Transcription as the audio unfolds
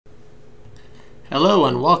Hello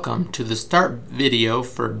and welcome to the start video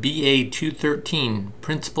for BA213,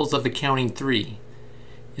 Principles of Accounting 3.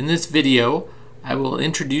 In this video, I will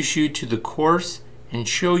introduce you to the course and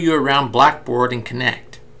show you around Blackboard and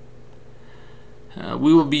Connect.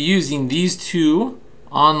 We will be using these two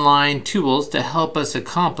online tools to help us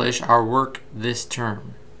accomplish our work this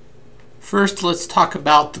term. First, let's talk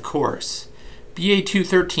about the course.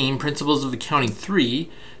 BA213, Principles of Accounting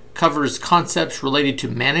 3, covers concepts related to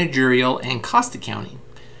managerial and cost accounting.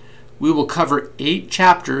 We will cover 8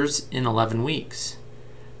 chapters in 11 weeks.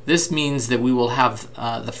 This means that we will have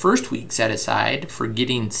the first week set aside for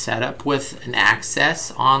getting set up with an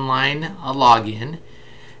access online login,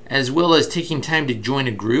 as well as taking time to join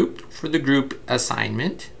a group for the group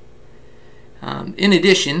assignment. In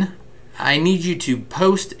addition, I need you to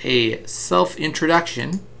post a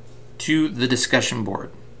self-introduction to the discussion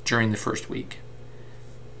board during the first week.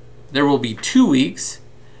 There will be 2 weeks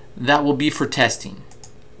that will be for testing.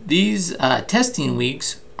 These testing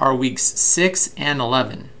weeks are weeks 6 and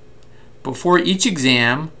 11. Before each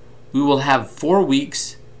exam, we will have 4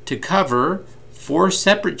 weeks to cover 4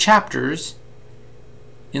 separate chapters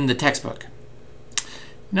in the textbook.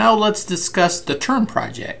 Now let's discuss the term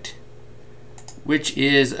project, which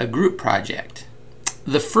is a group project.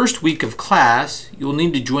 The first week of class, you'll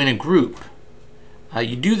need to join a group.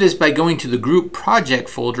 You do this by going to the group project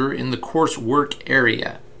folder in the course work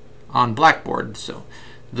area on Blackboard. So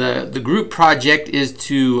the group project is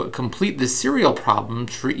to complete the serial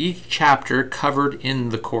problems for each chapter covered in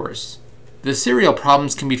the course. The serial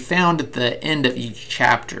problems can be found at the end of each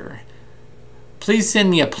chapter. Please send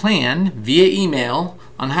me a plan via email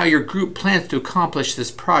on how your group plans to accomplish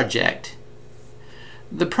this project.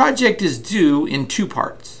 The project is due in 2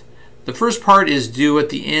 parts. The first part is due at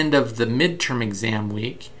the end of the midterm exam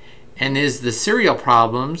week and is the serial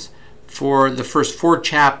problems for the first 4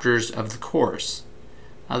 chapters of the course.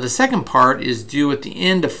 The second part is due at the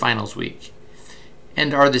end of finals week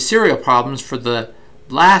and are the serial problems for the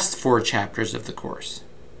last 4 chapters of the course.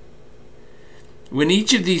 When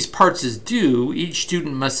each of these parts is due, each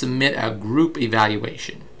student must submit a group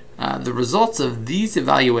evaluation. The results of these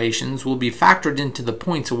evaluations will be factored into the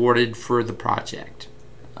points awarded for the project.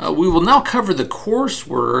 We will now cover the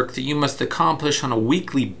coursework that you must accomplish on a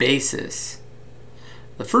weekly basis.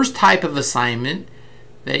 The first type of assignment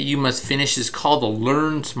that you must finish is called a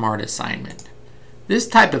Learn Smart assignment. This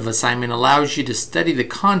type of assignment allows you to study the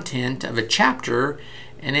content of a chapter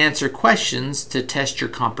and answer questions to test your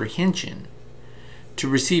comprehension. To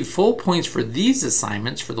receive full points for these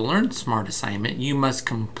assignments, for the Learn Smart assignment, you must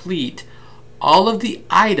complete all of the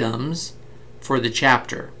items for the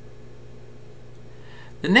chapter.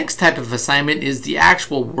 The next type of assignment is the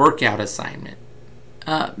actual workout assignment.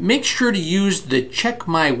 Make sure to use the Check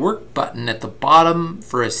My Work button at the bottom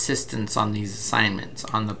for assistance on these assignments,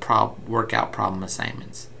 on the workout problem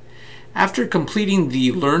assignments. After completing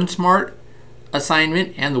the Learn Smart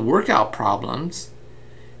assignment and the workout problems,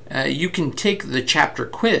 you can take the chapter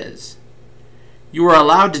quiz. You are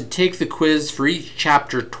allowed to take the quiz for each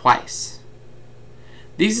chapter twice.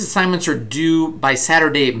 These assignments are due by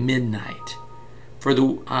Saturday at midnight. For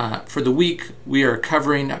the week, we are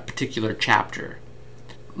covering a particular chapter.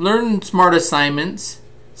 Learn Smart assignments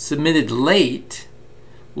submitted late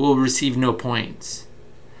will receive no points,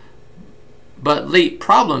 but late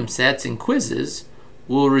problem sets and quizzes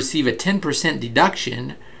will receive a 10%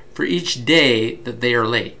 deduction for each day that they are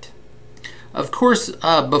late. Of course,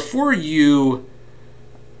 before you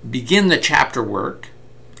begin the chapter work,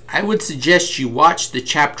 I would suggest you watch the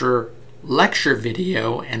chapter lecture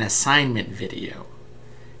video and assignment video.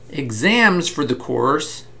 Exams for the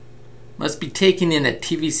course must be taken in a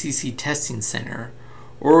TVCC testing center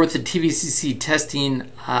or with a TVCC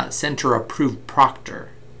testing center approved proctor.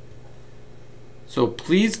 So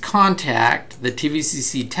please contact the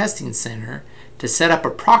TVCC testing center to set up a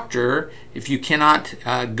proctor if you cannot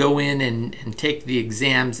go in and take the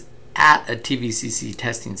exams at a TVCC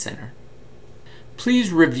testing center.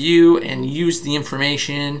 Please review and use the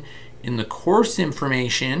information in the course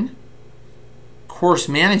information, course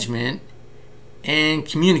management, and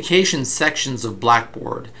communication sections of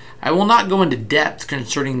Blackboard. I will not go into depth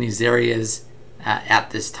concerning these areas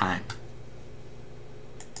at this time.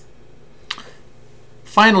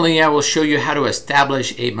 Finally, I will show you how to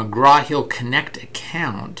establish a McGraw-Hill Connect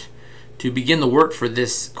account to begin the work for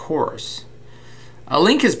this course. A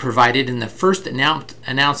link is provided in the first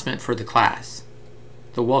announcement for the class,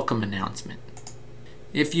 the welcome announcement.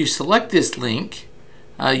 If you select this link,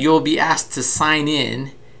 you'll be asked to sign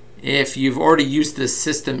in if you've already used this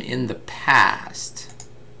system in the past.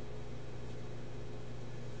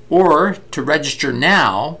 Or to register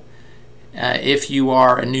now, if you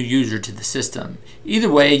are a new user to the system.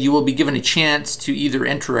 Either way, you will be given a chance to either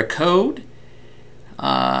enter a code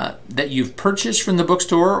that you've purchased from the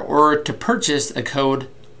bookstore or to purchase a code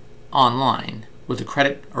online with a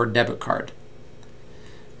credit or debit card.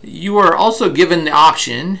 You are also given the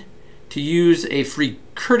option to use a free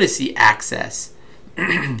courtesy access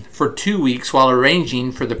for 2 weeks while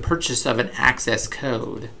arranging for the purchase of an access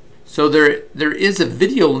code. So there is a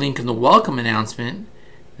video link in the welcome announcement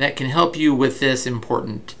that can help you with this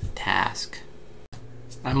important task.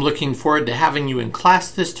 I'm looking forward to having you in class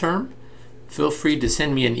this term. Feel free to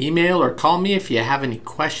send me an email or call me if you have any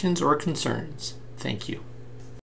questions or concerns. Thank you.